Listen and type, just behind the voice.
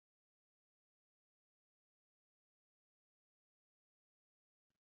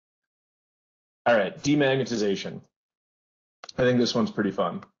All right, demagnetization. I think this one's pretty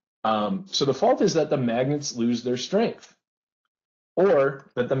fun. So the fault is that the magnets lose their strength, or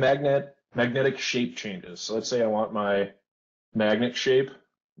that the magnetic shape changes. So let's say I want my magnet shape,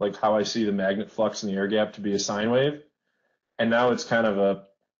 like how I see the magnet flux in the air gap, to be a sine wave, and now it's kind of a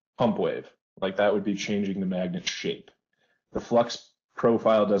pump wave. Like that would be changing the magnet shape. The flux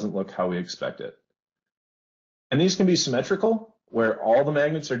profile doesn't look how we expect it. And these can be symmetrical, where all the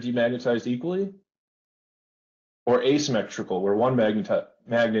magnets are demagnetized equally, or asymmetrical, where one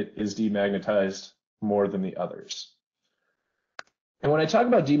magnet is demagnetized more than the others. And when I talk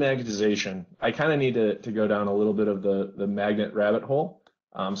about demagnetization, I kind of need to go down a little bit of the magnet rabbit hole,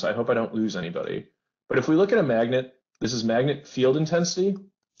 so I hope I don't lose anybody. But if we look at a magnet, this is magnet field intensity.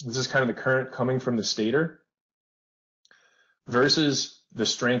 This is kind of the current coming from the stator versus the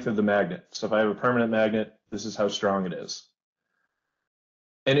strength of the magnet. So if I have a permanent magnet, this is how strong it is.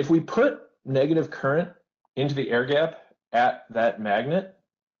 And if we put negative current into the air gap at that magnet,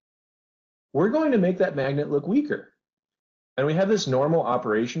 we're going to make that magnet look weaker. And we have this normal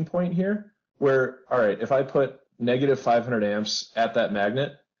operation point here where, all right, if I put negative 500 amps at that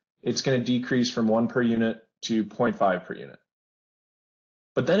magnet, it's going to decrease from 1 per unit to 0.5 per unit.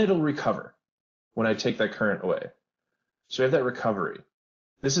 But then it'll recover when I take that current away. So we have that recovery.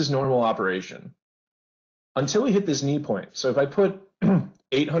 This is normal operation until we hit this knee point. So if I put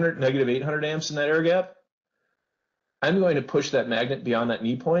negative 800 amps in that air gap, I'm going to push that magnet beyond that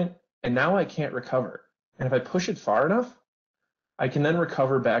knee point, and now I can't recover. And if I push it far enough, I can then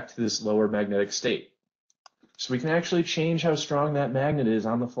recover back to this lower magnetic state. So we can actually change how strong that magnet is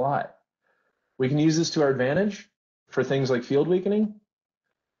on the fly. We can use this to our advantage for things like field weakening,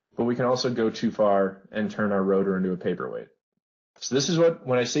 but we can also go too far and turn our rotor into a paperweight. So this is what,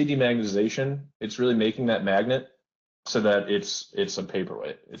 when I say demagnetization, it's really making that magnet so that it's a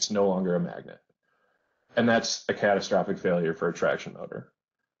paperweight. It's no longer a magnet. And that's a catastrophic failure for a traction motor.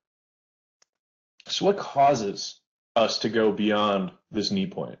 So what causes us to go beyond this knee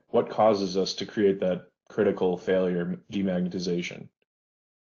point? What causes us to create that critical failure demagnetization?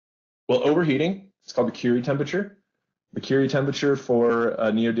 Well, overheating. It's called the Curie temperature. The Curie temperature for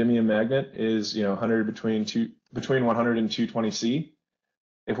a neodymium magnet is, between 100 and 220 C.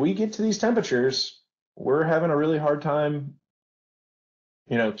 If we get to these temperatures, we're having a really hard time,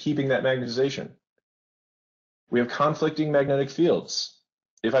 keeping that magnetization. We have conflicting magnetic fields.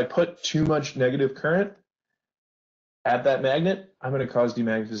 If I put too much negative current at that magnet, I'm going to cause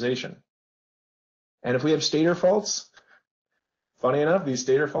demagnetization. And if we have stator faults, funny enough, these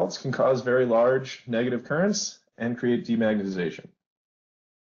stator faults can cause very large negative currents and create demagnetization.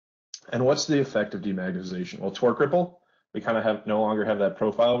 And what's the effect of demagnetization? Well, torque ripple, we kind of no longer have that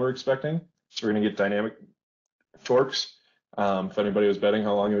profile we're expecting. So we're going to get dynamic torques. If anybody was betting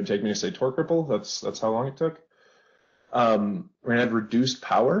how long it would take me to say torque ripple, that's how long it took. We're going to have reduced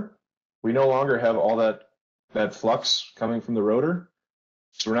power. We no longer have all that flux coming from the rotor,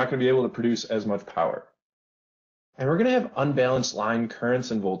 so we're not going to be able to produce as much power. And we're going to have unbalanced line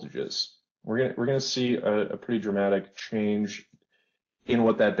currents and voltages. We're going to see a pretty dramatic change in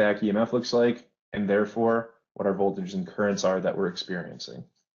what that back EMF looks like, and therefore what our voltages and currents are that we're experiencing.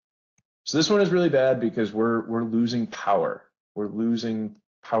 So this one is really bad because we're losing power. We're losing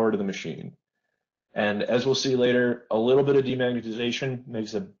power to the machine. And as we'll see later, a little bit of demagnetization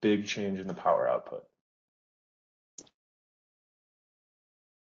makes a big change in the power output.